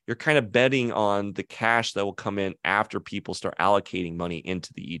so you're kind of betting on the cash that will come in after people start allocating money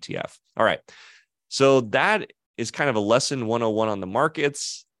into the ETF. All right. So that is kind of a lesson 101 on the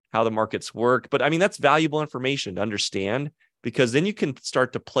markets, how the markets work. But I mean, that's valuable information to understand because then you can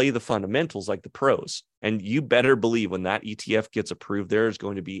start to play the fundamentals like the pros. And you better believe when that ETF gets approved, there is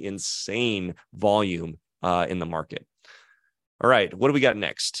going to be insane volume in the market. All right. What do we got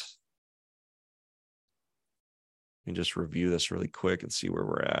next? Let me just review this really quick and see where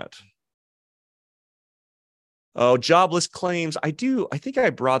we're at. Oh, jobless claims. I think I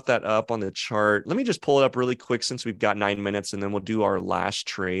brought that up on the chart. Let me just pull it up really quick since we've got 9 minutes and then we'll do our last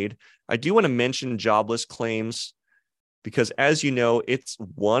trade. I do want to mention jobless claims. because as you know, it's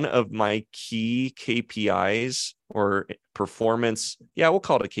one of my key KPIs or performance. Yeah, we'll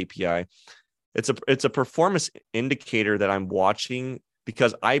call it a KPI. It's a performance indicator that I'm watching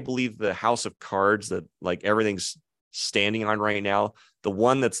because I believe the house of cards that like everything's standing on right now, the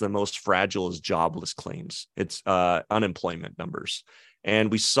one that's the most fragile is jobless claims. It's unemployment numbers.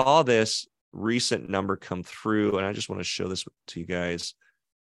 And we saw this recent number come through, and I just want to show this to you guys.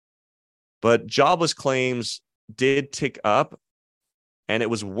 But jobless claims did tick up, and it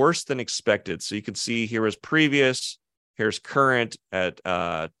was worse than expected. So you can see here was previous, here's current at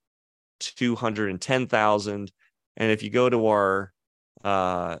 210,000. And if you go to our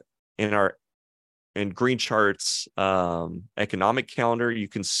in Green Charts economic calendar, you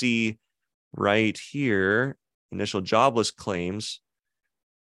can see right here, initial jobless claims.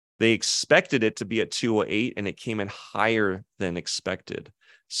 They expected it to be at 208 and it came in higher than expected.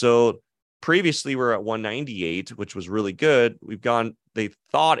 So previously we're at 198, which was really good. They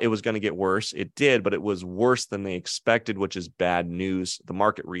thought it was going to get worse. It did, but it was worse than they expected, which is bad news. The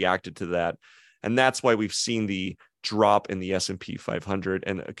market reacted to that. And that's why we've seen the drop in the S&P 500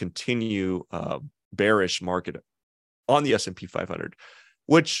 and a continue bearish market on the S&P 500,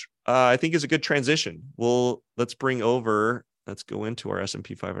 which I think is a good transition. Let's go into our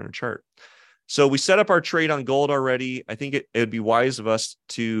S&P 500 chart. So we set up our trade on gold already. I think it would be wise of us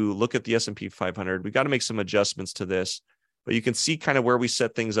to look at the S&P 500. We got to make some adjustments to this, but you can see kind of where we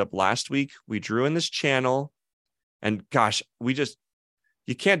set things up last week. We drew in this channel, and gosh,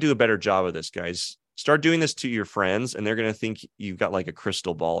 you can't do a better job of this, guys. Start doing this to your friends, and they're going to think you've got like a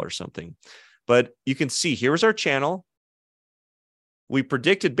crystal ball or something. But you can see here was our channel. We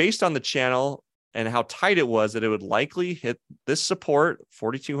predicted based on the channel and how tight it was that it would likely hit this support,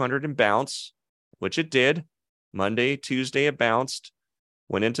 4,200, and bounce, which it did. Monday, Tuesday, it bounced,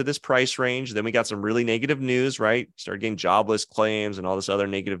 went into this price range. Then we got some really negative news, right? Started getting jobless claims and all this other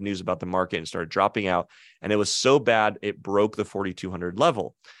negative news about the market and started dropping out. And it was so bad, it broke the 4,200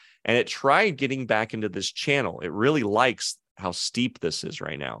 level. And it tried getting back into this channel. It really likes how steep this is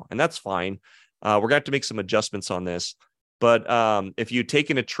right now. And that's fine. We're going to have to make some adjustments on this. But if you'd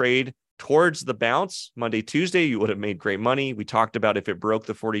taken a trade towards the bounce Monday, Tuesday, you would have made great money. We talked about if it broke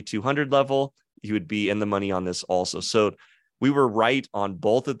the 4,200 level, you would be in the money on this also. So we were right on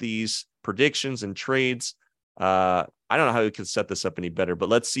both of these predictions and trades. I don't know how we can set this up any better, but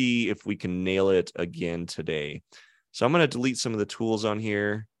let's see if we can nail it again today. So I'm going to delete some of the tools on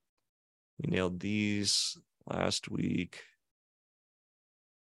here. We nailed these last week.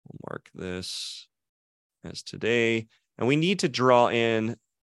 We'll mark this as today. And we need to draw in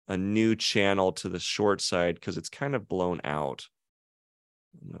a new channel to the short side because it's kind of blown out.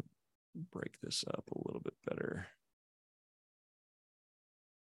 I'm going to break this up a little bit better.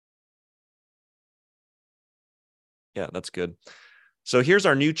 Yeah, that's good. So here's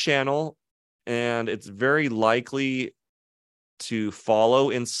our new channel, and it's very likely to follow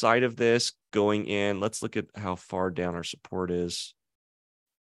inside of this going in. Let's look at how far down our support is.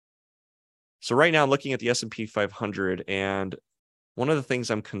 So right now I'm looking at the S&P 500, and one of the things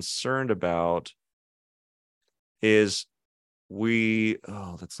I'm concerned about is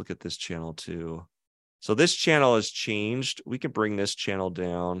let's look at this channel too. So this channel has changed. We can bring this channel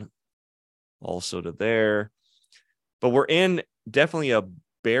down also to there, but we're in definitely a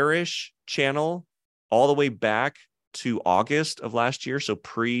bearish channel all the way back to August of last year. So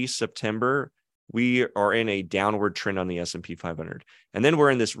pre-September, we are in a downward trend on the S&P 500. And then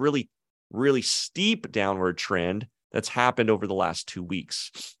we're in this really, really steep downward trend that's happened over the last 2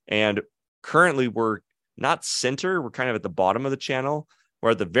 weeks. And currently we're not center. We're kind of at the bottom of the channel.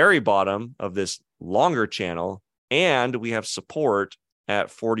 We're at the very bottom of this longer channel, and we have support at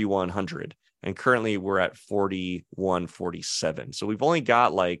 4,100. And currently we're at 4147. So we've only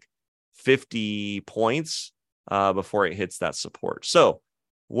got like 50 points before it hits that support. So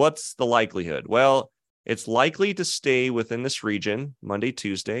what's the likelihood? Well, it's likely to stay within this region Monday,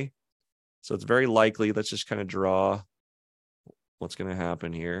 Tuesday. So it's very likely. Let's just kind of draw what's going to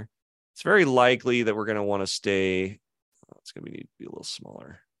happen here. It's very likely that we're going to want to stay. It's going to need to be a little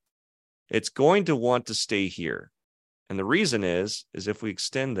smaller. It's going to want to stay here. And the reason is if we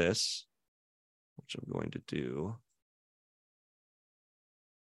extend this, which I'm going to do.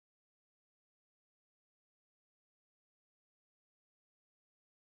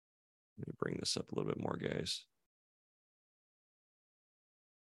 Let me bring this up a little bit more, guys.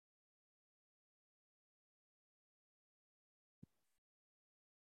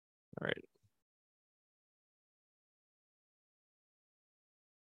 All right.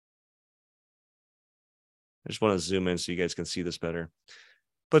 I just want to zoom in so you guys can see this better.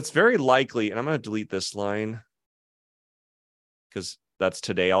 But it's very likely, and I'm going to delete this line. because that's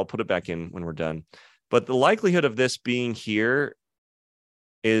today. I'll put it back in when we're done. But the likelihood of this being here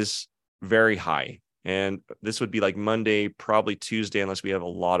is very high. And this would be like Monday, probably Tuesday, unless we have a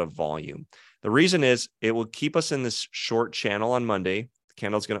lot of volume. The reason is it will keep us in this short channel on Monday. The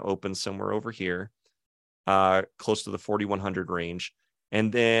candle's going to open somewhere over here, close to the 4,100 range,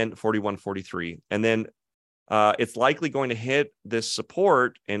 and then 4,143. And then it's likely going to hit this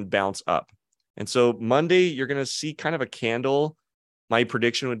support and bounce up. And so Monday, you're going to see kind of a candle. My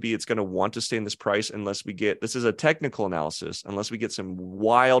prediction would be it's going to want to stay in this price unless we get, this is a technical analysis, unless we get some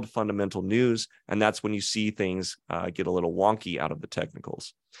wild fundamental news. And that's when you see things get a little wonky out of the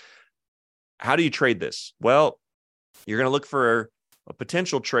technicals. How do you trade this? Well, you're going to look for a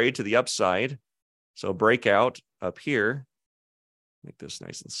potential trade to the upside. So breakout up here, make this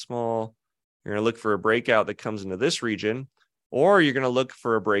nice and small. You're going to look for a breakout that comes into this region, or you're going to look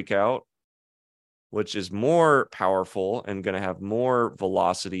for a breakout which is more powerful and going to have more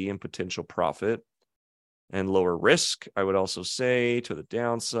velocity and potential profit and lower risk, I would also say, to the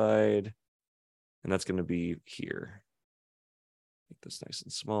downside. And that's going to be here. Make this nice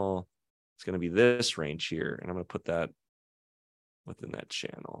and small. It's going to be this range here. And I'm going to put that within that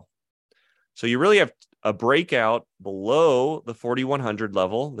channel. So you really have a breakout below the 4,100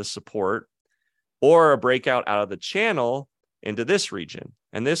 level, the support, or a breakout out of the channel into this region.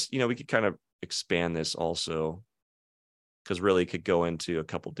 And this, we could kind of expand this also, because really it could go into a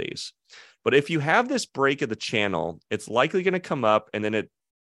couple days. But if you have this break of the channel, it's likely going to come up, and then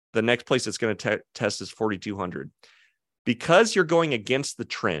the next place it's going to test is 4,200. Because you're going against the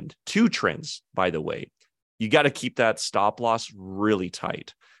trend, two trends, by the way, you got to keep that stop loss really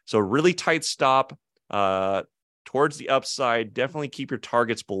tight. So really tight stop towards the upside. Definitely keep your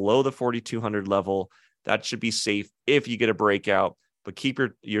targets below the 4,200 level. That should be safe if you get a breakout. But keep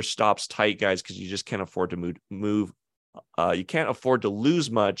your stops tight, guys, because you just can't afford to move. You can't afford to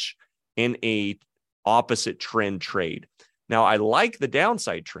lose much in a opposite trend trade. Now, I like the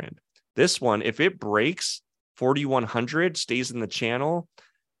downside trend. This one, if it breaks 4,100, stays in the channel,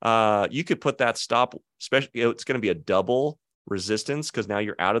 you could put that stop, especially it's going to be a double resistance because now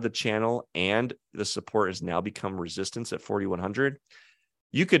you're out of the channel and the support has now become resistance at 4,100.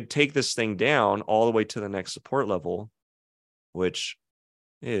 You could take this thing down all the way to the next support level, which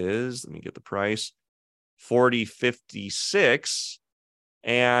is, let me get the price, 40.56.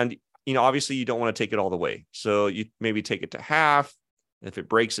 And, obviously you don't want to take it all the way. So you maybe take it to half. If it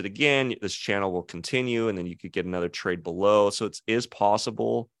breaks it again, this channel will continue, and then you could get another trade below. So it is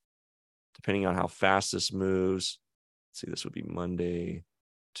possible, depending on how fast this moves. Let's see, this would be Monday,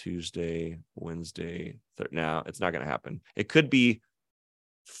 Tuesday, Wednesday. Now it's not going to happen. It could be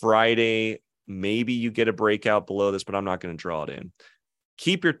Friday. Maybe you get a breakout below this, but I'm not going to draw it in.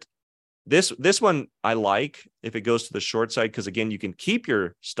 Keep this one I like if it goes to the short side, because again, you can keep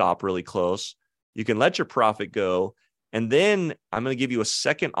your stop really close. You can let your profit go. And then I'm going to give you a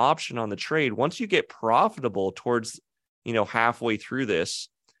second option on the trade. Once you get profitable towards, halfway through this,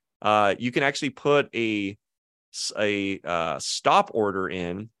 you can actually put a stop order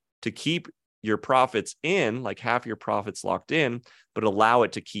in to keep your profits in, like half your profits locked in, but allow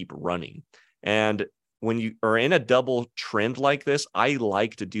it to keep running. And when you are in a double trend like this, I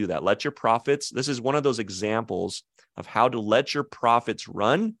like to do that. Let your profits. This is one of those examples of how to let your profits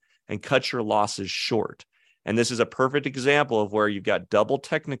run and cut your losses short. And this is a perfect example of where you've got double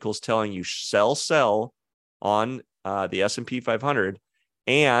technicals telling you sell on the S&P 500.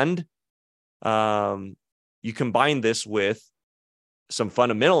 And you combine this with some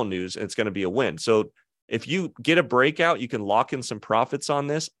fundamental news, and it's going to be a win. So if you get a breakout, you can lock in some profits on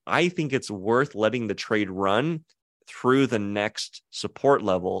this. I think it's worth letting the trade run through the next support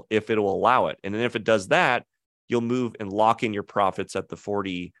level if it will allow it. And then if it does that, you'll move and lock in your profits at the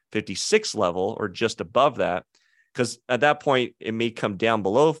 40.56 level or just above that. Because at that point, it may come down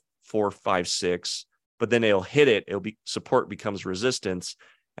below 4.56, but then it'll hit it. Support becomes resistance.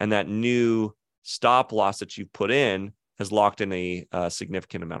 And that new stop loss that you've put in has locked in a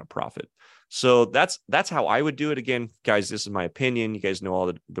significant amount of profit. So that's how I would do it. Again, guys, this is my opinion. You guys know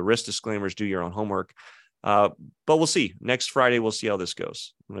all the risk disclaimers, do your own homework. But we'll see. Next Friday, we'll see how this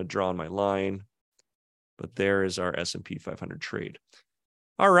goes. I'm going to draw on my line. But there is our S&P 500 trade.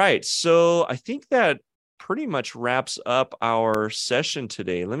 All right. So I think that pretty much wraps up our session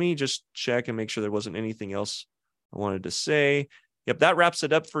today. Let me just check and make sure there wasn't anything else I wanted to say. Yep, that wraps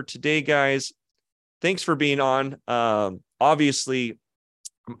it up for today, guys. Thanks for being on. Obviously,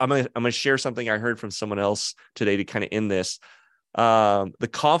 I'm gonna share something I heard from someone else today to kind of end this. The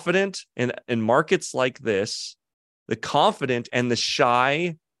confident in markets like this, the confident and the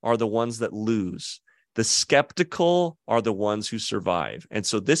shy are the ones that lose. The skeptical are the ones who survive. And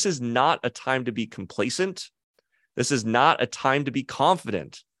so this is not a time to be complacent. This is not a time to be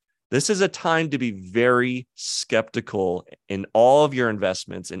confident. This is a time to be very skeptical in all of your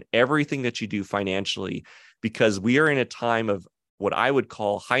investments and everything that you do financially, because we are in a time of what I would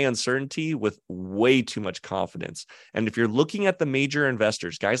call high uncertainty with way too much confidence. And if you're looking at the major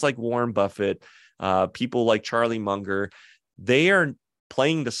investors, guys like Warren Buffett, people like Charlie Munger, they are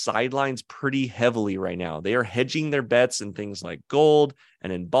playing the sidelines pretty heavily right now. They are hedging their bets in things like gold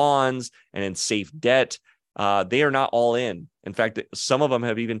and in bonds and in safe debt. They are not all in. In fact, some of them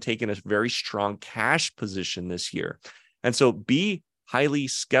have even taken a very strong cash position this year. And so be highly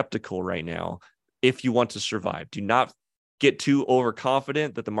skeptical right now if you want to survive. Do not get too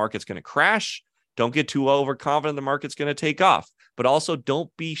overconfident that the market's going to crash. Don't get too overconfident the market's going to take off. But also don't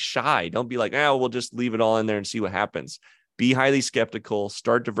be shy. Don't be like, we'll just leave it all in there and see what happens. Be highly skeptical,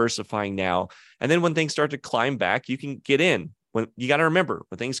 start diversifying now. And then when things start to climb back, you can get in. When you got to remember,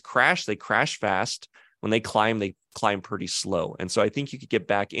 when things crash, they crash fast. When they climb pretty slow. And so I think you could get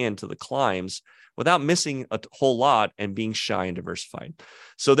back into the climbs without missing a whole lot and being shy and diversified.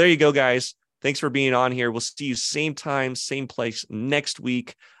 So there you go, guys. Thanks for being on here. We'll see you same time, same place next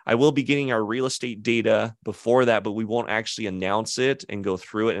week. I will be getting our real estate data before that, but we won't actually announce it and go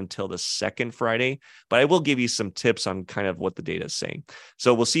through it until the second Friday. But I will give you some tips on kind of what the data is saying.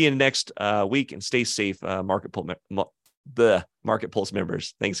 So we'll see you next week, and stay safe, the Market Pulse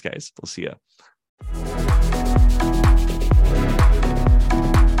members. Thanks, guys. We'll see you.